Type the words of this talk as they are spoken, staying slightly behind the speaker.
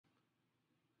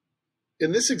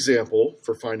In this example,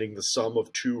 for finding the sum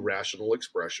of two rational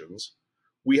expressions,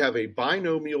 we have a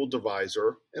binomial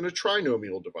divisor and a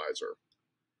trinomial divisor.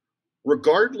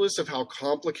 Regardless of how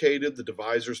complicated the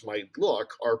divisors might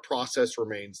look, our process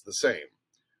remains the same.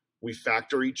 We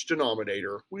factor each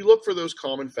denominator, we look for those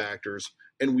common factors,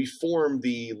 and we form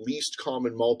the least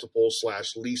common multiple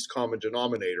 / least common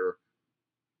denominator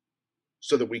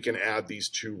so that we can add these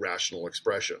two rational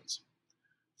expressions.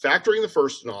 Factoring the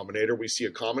first denominator, we see a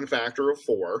common factor of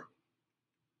 4,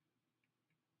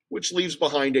 which leaves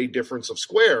behind a difference of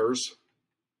squares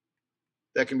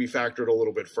that can be factored a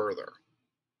little bit further.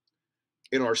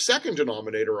 In our second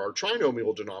denominator, our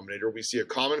trinomial denominator, we see a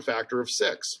common factor of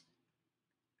 6.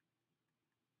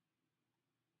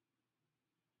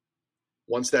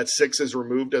 Once that 6 is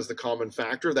removed as the common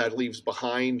factor, that leaves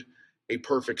behind a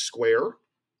perfect square,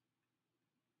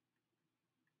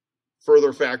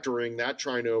 further factoring that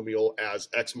trinomial as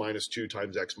x minus 2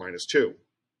 times x minus 2.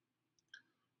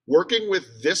 Working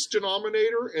with this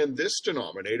denominator and this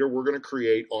denominator, we're going to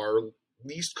create our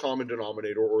least common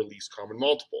denominator or least common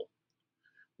multiple.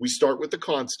 We start with the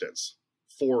constants,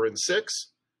 4 and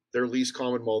 6. Their least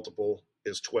common multiple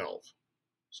is 12.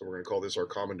 So we're going to call this our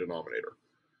common denominator.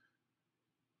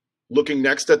 Looking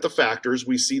next at the factors,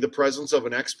 we see the presence of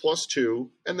an x plus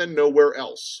 2 and then nowhere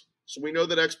else. So we know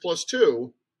that x plus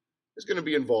 2 is going to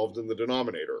be involved in the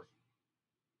denominator.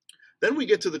 Then we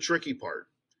get to the tricky part.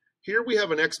 Here we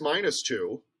have an x minus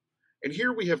 2, and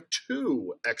here we have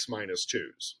two x minus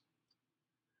 2s.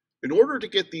 In order to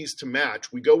get these to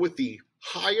match, we go with the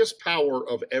highest power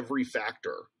of every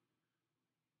factor.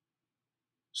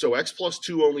 So x plus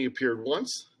 2 only appeared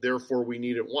once, therefore we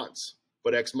need it once.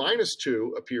 But x minus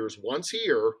 2 appears once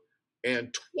here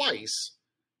and twice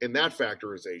in that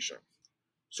factorization.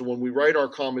 So when we write our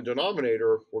common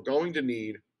denominator, we're going to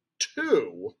need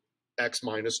two x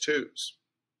minus 2s.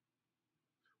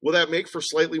 Will that make for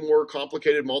slightly more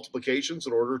complicated multiplications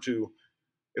in order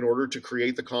to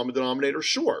create the common denominator?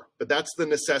 Sure, but that's the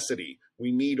necessity.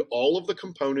 We need all of the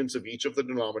components of each of the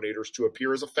denominators to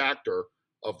appear as a factor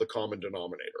of the common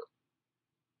denominator.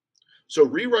 So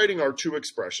rewriting our two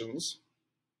expressions,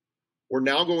 we're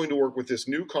now going to work with this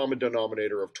new common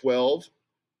denominator of 12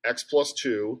 x plus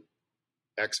 2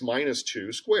 x minus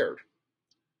 2 squared.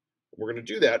 We're going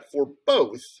to do that for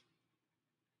both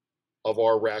of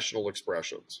our rational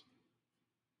expressions.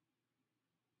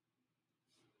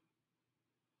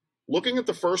 Looking at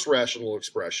the first rational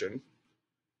expression,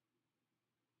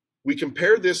 we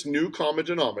compare this new common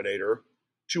denominator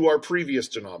to our previous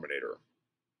denominator.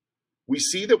 We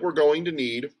see that we're going to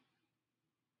need,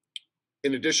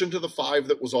 in addition to the 5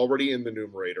 that was already in the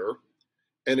numerator,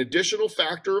 an additional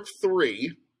factor of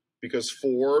 3, because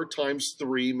 4 times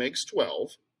 3 makes 12.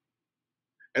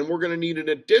 And we're going to need an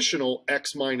additional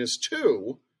x minus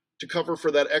 2 to cover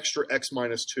for that extra x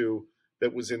minus 2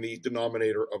 that was in the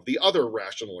denominator of the other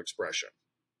rational expression.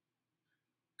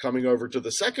 Coming over to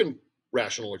the second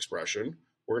rational expression,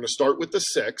 we're going to start with the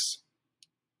 6.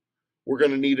 We're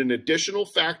going to need an additional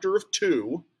factor of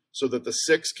 2 so that the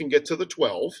 6 can get to the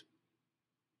 12.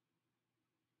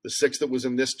 The 6 that was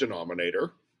in this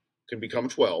denominator can become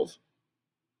 12.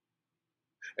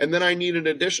 And then I need an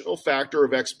additional factor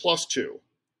of x plus 2.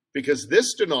 Because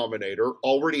this denominator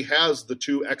already has the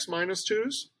two x minus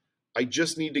 2s, I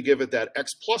just need to give it that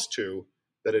x plus 2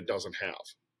 that it doesn't have.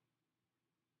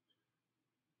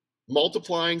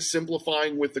 Multiplying,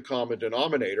 simplifying with the common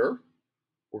denominator,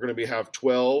 we're going to have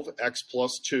 12 x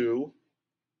plus 2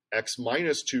 x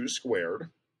minus 2 squared.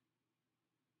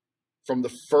 From the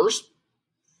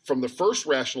first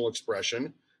rational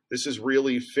expression, this is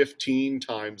really 15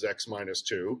 times x minus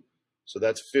 2, so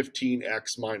that's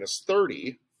 15x minus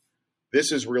 30.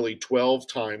 This is really 12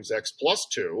 times x plus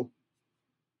 2,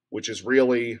 which is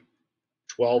really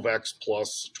 12x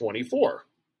plus 24.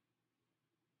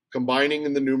 Combining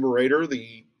in the numerator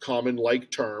the common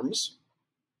like terms,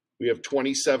 we have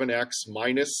 27x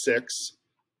minus 6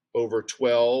 over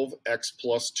 12x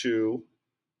plus 2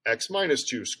 x minus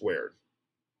 2 squared.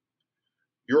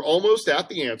 You're almost at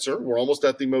the answer. We're almost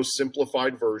at the most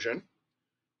simplified version.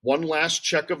 One last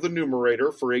check of the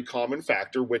numerator for a common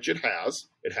factor, which it has.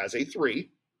 It has a 3.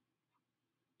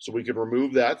 So we can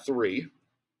remove that 3.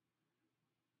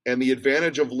 And the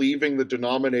advantage of leaving the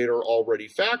denominator already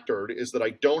factored is that I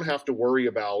don't have to worry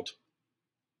about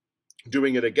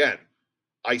doing it again.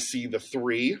 I see the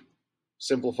 3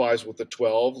 simplifies with the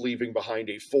 12, leaving behind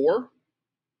a 4,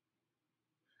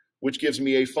 which gives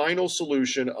me a final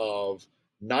solution of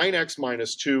 9x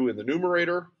minus 2 in the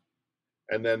numerator,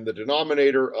 and then the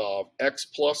denominator of x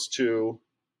plus 2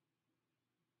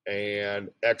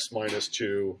 and x minus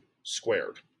 2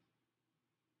 squared.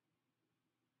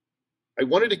 I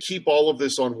wanted to keep all of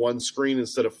this on one screen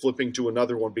instead of flipping to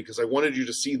another one because I wanted you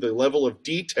to see the level of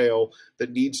detail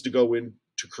that needs to go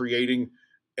into creating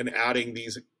and adding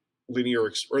these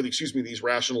these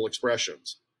rational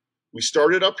expressions. We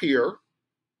started up here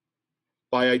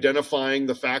by identifying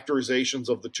the factorizations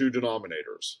of the two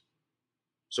denominators.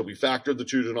 So we factored the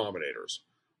two denominators.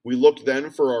 We looked then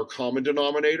for our common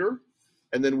denominator,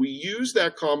 and then we used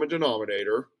that common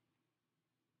denominator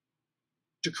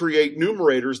to create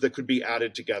numerators that could be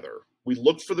added together. We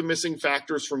looked for the missing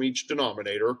factors from each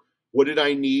denominator. What did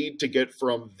I need to get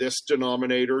from this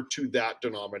denominator to that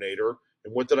denominator?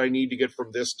 And what did I need to get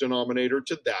from this denominator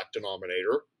to that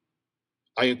denominator?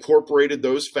 I incorporated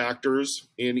those factors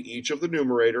in each of the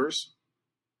numerators.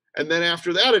 And then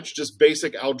after that, it's just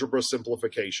basic algebra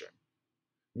simplification,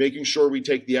 making sure we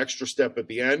take the extra step at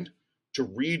the end to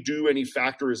redo any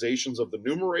factorizations of the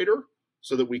numerator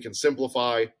so that we can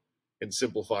simplify and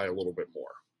simplify a little bit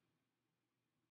more.